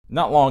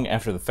Not long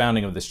after the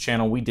founding of this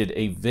channel, we did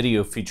a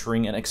video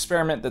featuring an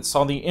experiment that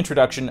saw the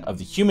introduction of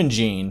the human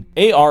gene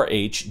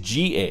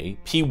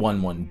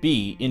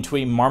ARHGAP11B into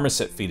a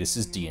marmoset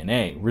fetus's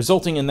DNA,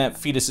 resulting in that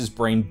fetus's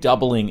brain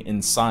doubling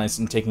in size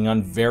and taking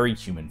on very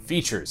human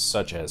features,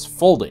 such as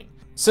folding.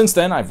 Since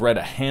then, I've read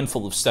a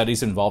handful of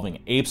studies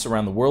involving apes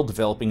around the world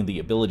developing the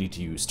ability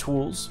to use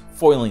tools,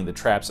 foiling the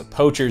traps of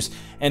poachers,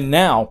 and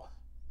now,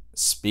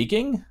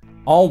 speaking?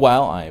 All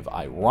while I've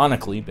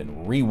ironically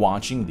been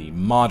rewatching the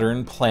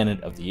modern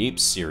Planet of the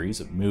Apes series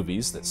of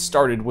movies that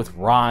started with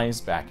Rise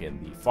back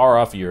in the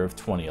far-off year of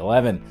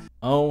 2011.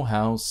 Oh,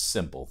 how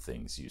simple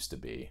things used to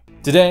be.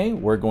 Today,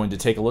 we're going to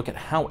take a look at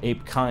how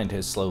ape-kind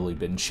has slowly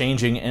been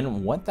changing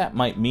and what that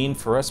might mean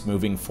for us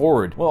moving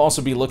forward. We'll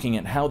also be looking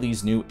at how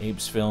these new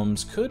Apes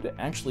films could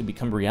actually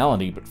become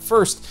reality, but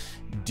first,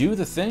 do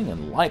the thing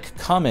and like,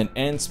 comment,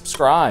 and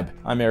subscribe.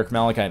 I'm Eric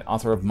Malachite,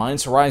 author of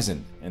Minds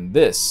Horizon, and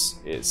this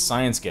is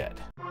Science Get.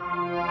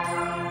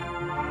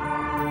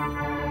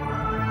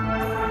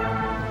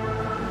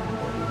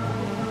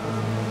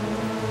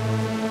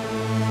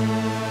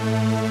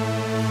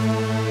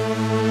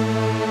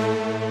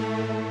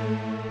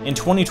 In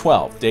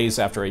 2012, days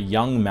after a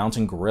young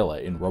mountain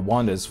gorilla in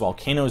Rwanda's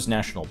Volcanoes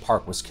National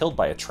Park was killed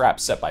by a trap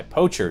set by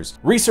poachers,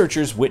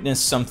 researchers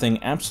witnessed something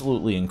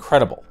absolutely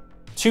incredible.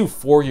 Two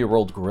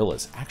 4-year-old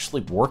gorillas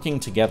actually working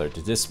together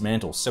to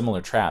dismantle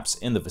similar traps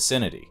in the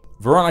vicinity.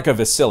 Veronica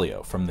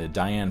Vasilio from the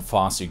Dian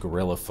Fossey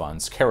Gorilla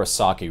Fund's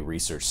Karasaki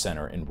Research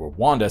Center in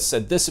Rwanda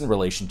said this in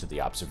relation to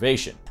the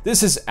observation.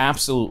 This is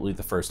absolutely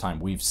the first time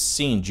we've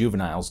seen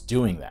juveniles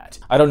doing that.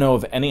 I don't know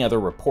of any other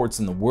reports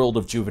in the world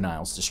of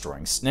juveniles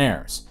destroying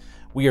snares.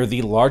 We are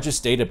the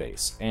largest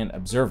database and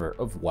observer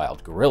of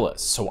wild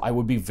gorillas, so I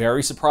would be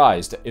very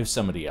surprised if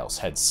somebody else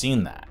had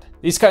seen that.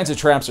 These kinds of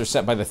traps are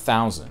set by the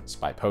thousands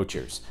by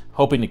poachers,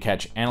 hoping to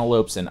catch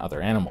antelopes and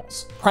other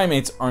animals.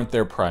 Primates aren't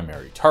their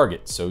primary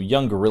target, so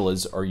young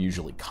gorillas are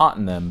usually caught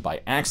in them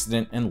by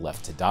accident and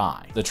left to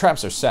die. The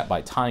traps are set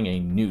by tying a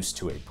noose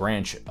to a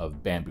branch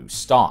of bamboo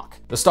stalk.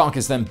 The stalk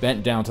is then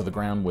bent down to the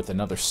ground with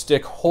another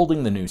stick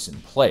holding the noose in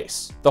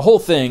place. The whole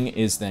thing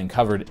is then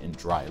covered in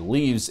dry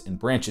leaves and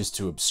branches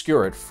to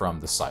obscure it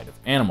from the sight of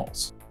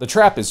animals. The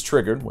trap is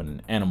triggered when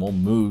an animal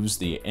moves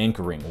the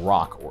anchoring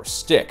rock or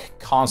stick,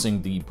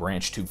 causing the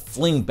branch to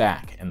fling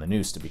back and the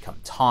noose to become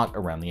taut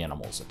around the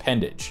animal's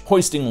appendage,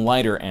 hoisting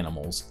lighter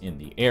animals in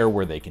the air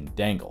where they can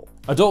dangle.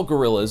 Adult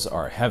gorillas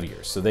are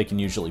heavier, so they can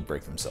usually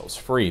break themselves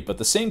free, but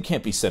the same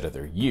can't be said of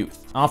their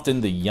youth.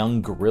 Often the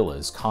young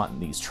gorillas caught in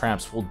these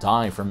traps will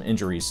die from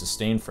injuries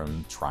sustained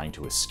from trying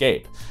to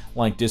escape,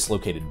 like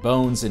dislocated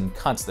bones and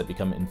cuts that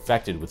become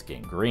infected with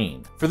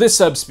gangrene. For this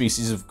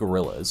subspecies of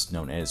gorillas,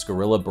 known as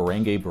Gorilla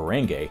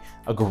barenge,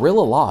 a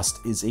gorilla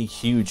lost is a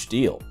huge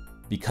deal,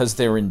 because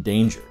they're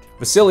endangered.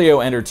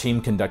 Vasilio and her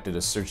team conducted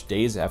a search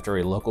days after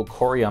a local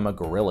Koriyama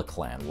gorilla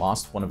clan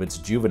lost one of its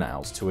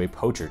juveniles to a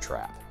poacher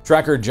trap.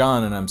 Tracker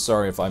John, and I'm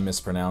sorry if I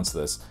mispronounce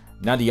this,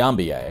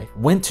 Nadiambie,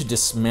 went to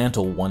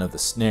dismantle one of the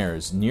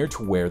snares near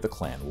to where the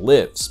clan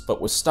lives, but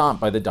was stopped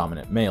by the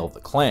dominant male of the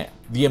clan.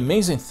 The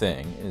amazing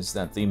thing is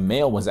that the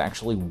male was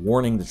actually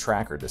warning the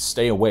tracker to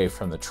stay away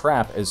from the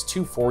trap as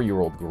two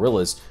 4-year-old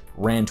gorillas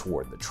ran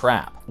toward the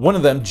trap. One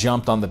of them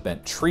jumped on the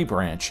bent tree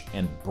branch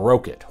and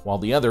broke it, while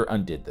the other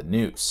undid the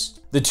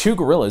noose. The two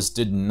gorillas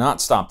did not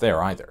stop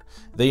there either.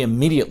 They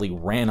immediately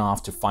ran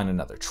off to find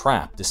another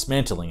trap,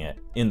 dismantling it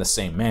in the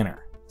same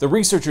manner. The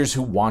researchers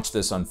who watched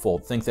this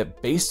unfold think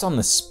that based on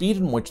the speed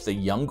in which the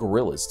young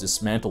gorillas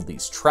dismantled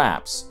these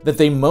traps, that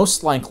they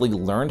most likely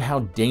learned how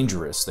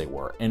dangerous they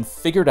were and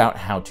figured out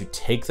how to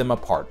take them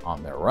apart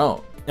on their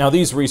own. Now,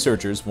 these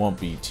researchers won't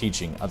be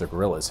teaching other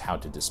gorillas how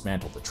to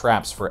dismantle the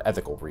traps for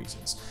ethical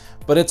reasons,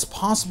 but it's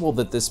possible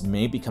that this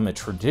may become a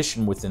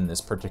tradition within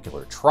this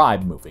particular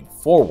tribe moving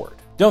forward.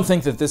 Don't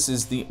think that this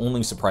is the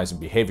only surprising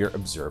behavior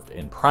observed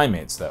in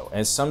primates, though,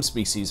 as some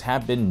species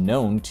have been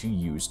known to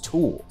use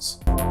tools.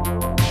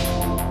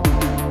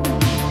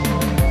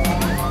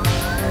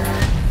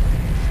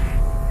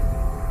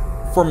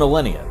 For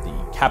millennia, the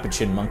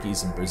capuchin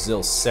monkeys in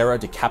Brazil's Serra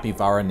de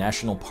Capivara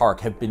National Park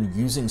have been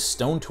using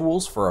stone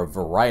tools for a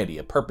variety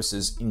of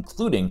purposes,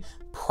 including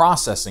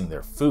processing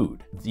their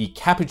food. The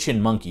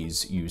capuchin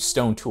monkeys use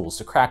stone tools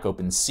to crack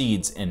open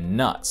seeds and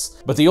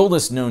nuts, but the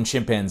oldest known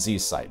chimpanzee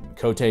site in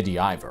Cote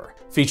d'Ivoire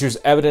features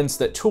evidence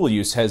that tool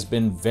use has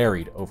been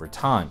varied over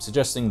time,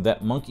 suggesting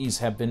that monkeys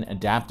have been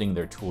adapting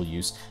their tool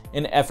use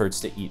in efforts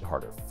to eat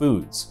harder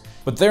foods.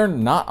 But they're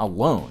not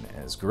alone,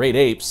 as great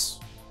apes—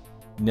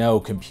 no,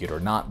 computer,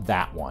 not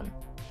that one.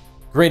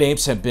 Great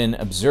apes have been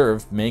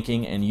observed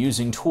making and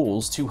using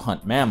tools to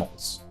hunt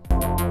mammals.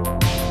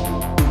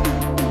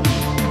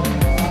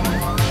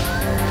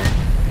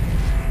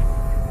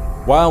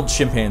 Wild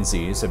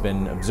chimpanzees have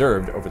been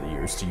observed over the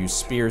years to use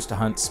spears to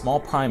hunt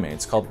small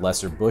primates called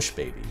lesser bush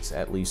babies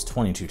at least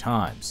 22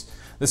 times.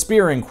 The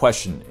spear in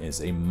question is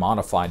a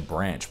modified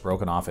branch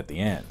broken off at the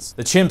ends.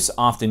 The chimps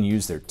often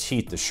use their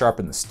teeth to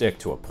sharpen the stick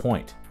to a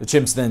point. The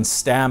chimps then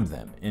stab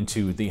them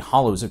into the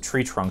hollows of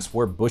tree trunks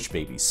where bush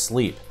babies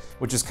sleep,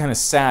 which is kind of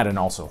sad and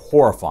also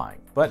horrifying,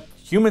 but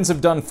humans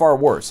have done far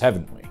worse,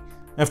 haven't we?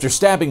 After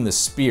stabbing the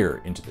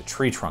spear into the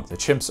tree trunk, the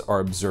chimps are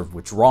observed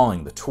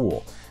withdrawing the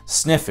tool,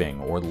 sniffing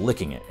or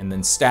licking it, and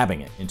then stabbing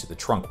it into the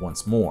trunk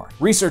once more.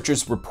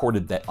 Researchers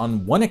reported that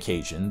on one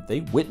occasion, they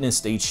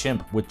witnessed a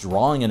chimp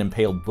withdrawing an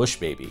impaled bush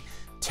baby,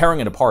 tearing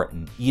it apart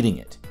and eating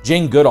it.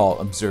 Jane Goodall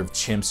observed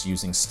chimps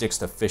using sticks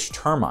to fish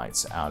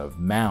termites out of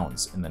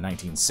mounds in the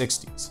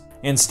 1960s.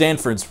 And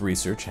Stanford's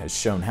research has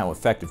shown how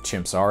effective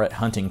chimps are at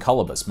hunting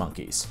colobus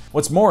monkeys.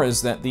 What's more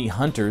is that the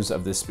hunters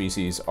of this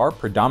species are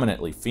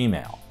predominantly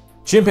female.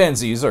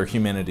 Chimpanzees are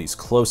humanity's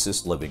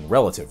closest living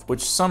relative,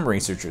 which some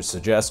researchers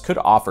suggest could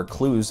offer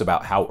clues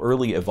about how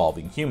early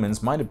evolving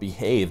humans might have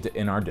behaved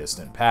in our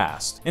distant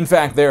past. In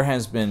fact, there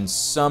has been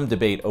some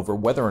debate over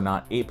whether or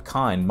not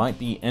ape-kind might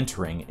be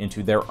entering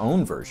into their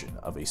own version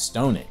of a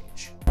Stone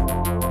Age.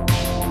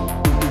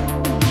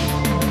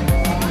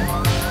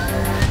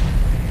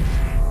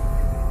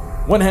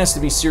 One has to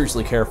be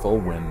seriously careful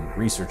when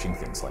researching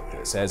things like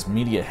this, as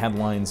media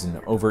headlines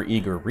and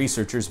overeager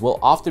researchers will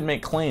often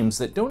make claims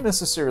that don't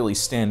necessarily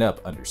stand up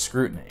under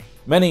scrutiny.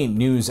 Many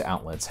news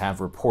outlets have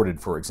reported,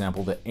 for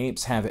example, that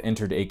apes have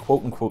entered a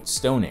quote-unquote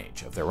Stone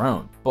Age of their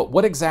own. But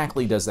what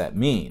exactly does that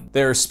mean?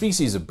 There are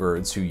species of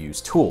birds who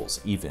use tools,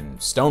 even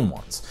stone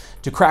ones,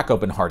 to crack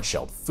open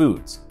hard-shelled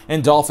foods.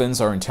 And dolphins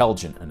are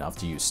intelligent enough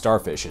to use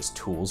starfish as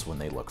tools when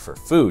they look for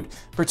food,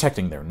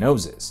 protecting their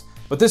noses.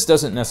 But this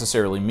doesn't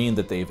necessarily mean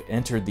that they've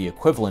entered the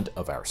equivalent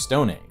of our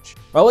Stone Age.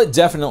 While it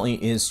definitely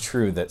is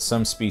true that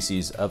some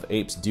species of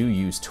apes do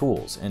use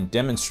tools and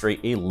demonstrate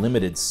a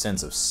limited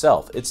sense of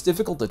self, it's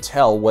difficult to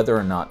tell whether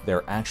or not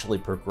they're actually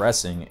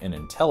progressing in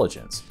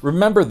intelligence.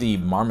 Remember the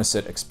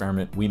Marmoset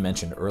experiment we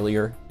mentioned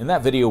earlier? In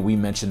that video, we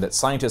mentioned that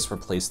scientists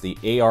replaced the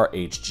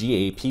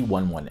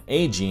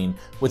ARHGAP11A gene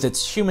with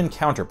its human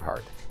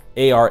counterpart,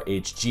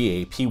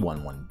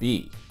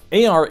 ARHGAP11B.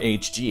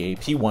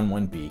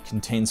 ARHGAP11B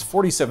contains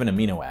 47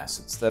 amino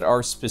acids that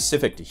are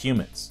specific to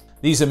humans.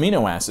 These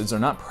amino acids are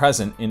not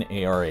present in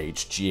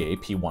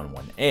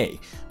ARHGAP11A,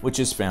 which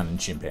is found in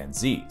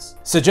chimpanzees,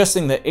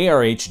 suggesting that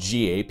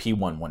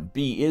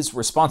ARHGAP11B is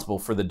responsible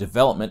for the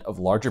development of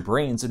larger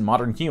brains in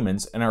modern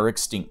humans and our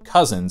extinct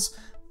cousins,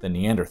 the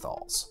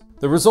Neanderthals.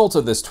 The results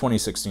of this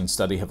 2016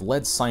 study have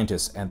led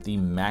scientists at the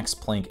Max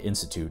Planck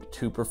Institute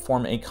to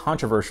perform a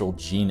controversial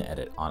gene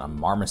edit on a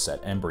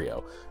marmoset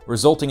embryo,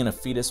 resulting in a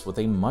fetus with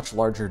a much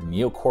larger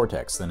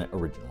neocortex than it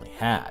originally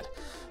had.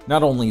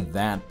 Not only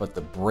that, but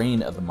the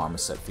brain of the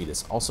marmoset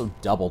fetus also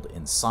doubled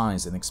in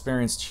size and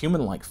experienced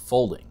human-like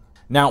folding.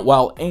 Now,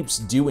 while apes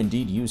do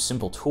indeed use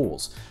simple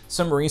tools,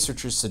 some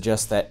researchers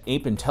suggest that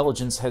ape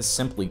intelligence has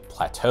simply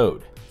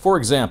plateaued. For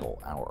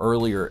example, our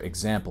earlier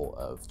example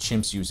of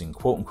chimps using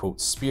quote-unquote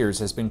spears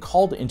has been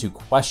called into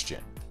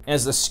question,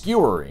 as the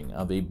skewering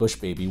of a bush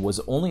baby was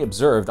only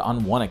observed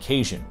on one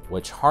occasion,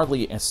 which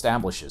hardly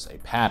establishes a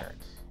pattern.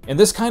 And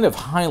this kind of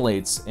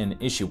highlights an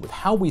issue with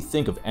how we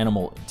think of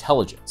animal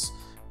intelligence.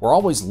 We're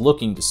always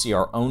looking to see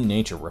our own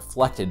nature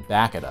reflected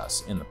back at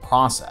us in the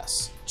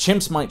process.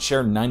 Chimps might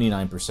share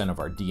 99% of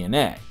our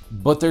DNA,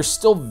 but they're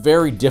still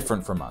very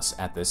different from us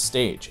at this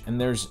stage, and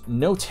there's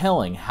no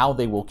telling how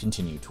they will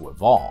continue to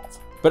evolve.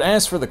 But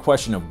as for the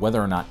question of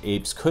whether or not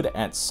apes could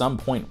at some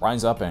point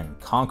rise up and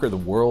conquer the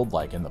world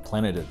like in the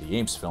Planet of the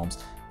Apes films,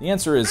 the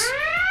answer is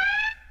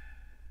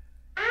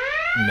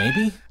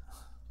maybe?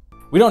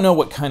 We don't know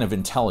what kind of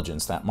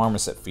intelligence that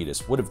marmoset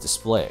fetus would have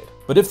displayed,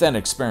 but if that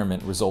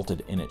experiment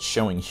resulted in it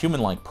showing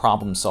human-like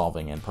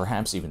problem-solving and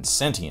perhaps even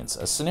sentience,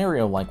 a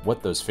scenario like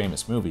what those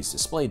famous movies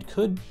displayed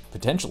could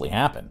potentially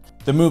happen.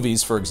 The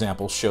movies, for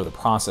example, show the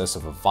process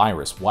of a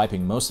virus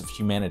wiping most of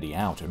humanity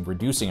out and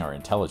reducing our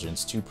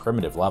intelligence to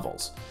primitive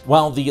levels.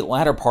 While the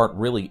latter part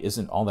really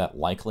isn't all that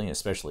likely,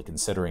 especially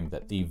considering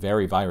that the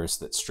very virus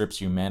that strips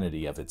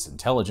humanity of its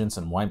intelligence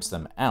and wipes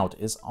them out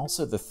is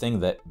also the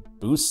thing that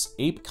boosts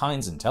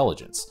ape-kind's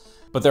intelligence.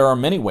 But there are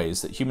many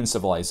ways that human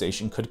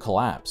civilization could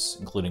collapse,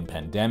 including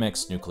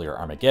pandemics, nuclear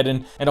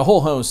Armageddon, and a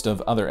whole host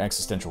of other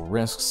existential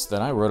risks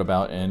that I wrote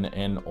about in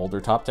an older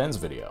Top 10s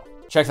video.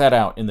 Check that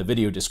out in the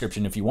video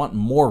description if you want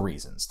more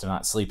reasons to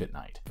not sleep at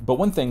night. But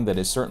one thing that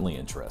is certainly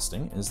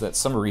interesting is that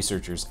some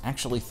researchers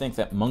actually think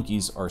that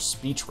monkeys are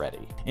speech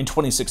ready. In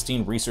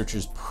 2016,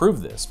 researchers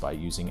proved this by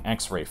using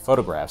X-ray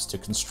photographs to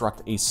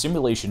construct a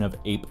simulation of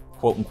ape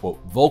quote-unquote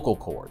vocal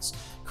cords,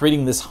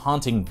 creating this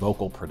haunting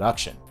vocal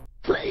production.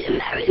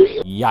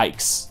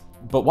 Yikes.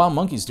 But while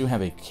monkeys do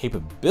have a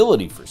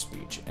capability for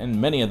speech, and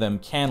many of them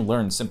can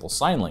learn simple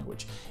sign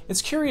language,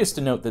 it's curious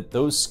to note that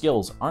those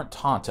skills aren't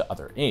taught to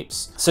other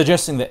apes,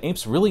 suggesting that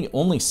apes really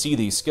only see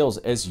these skills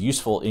as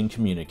useful in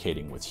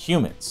communicating with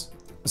humans.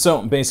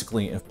 So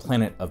basically, if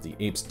Planet of the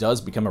Apes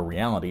does become a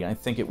reality, I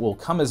think it will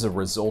come as a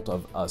result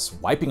of us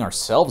wiping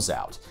ourselves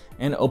out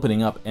and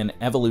opening up an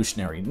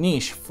evolutionary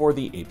niche for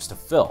the apes to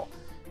fill,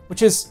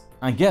 which is,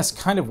 I guess,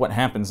 kind of what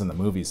happens in the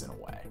movies in a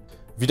way.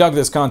 If you dug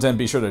this content,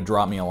 be sure to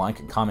drop me a like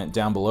and comment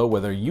down below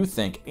whether you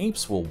think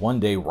apes will one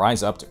day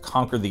rise up to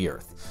conquer the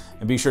earth.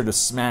 And be sure to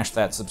smash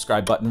that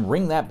subscribe button,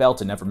 ring that bell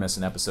to never miss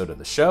an episode of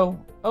the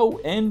show. Oh,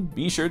 and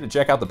be sure to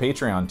check out the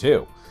Patreon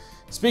too.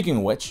 Speaking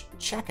of which,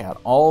 check out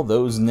all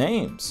those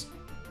names.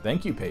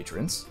 Thank you,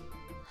 patrons.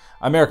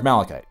 I'm Eric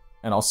Malachite,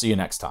 and I'll see you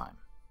next time.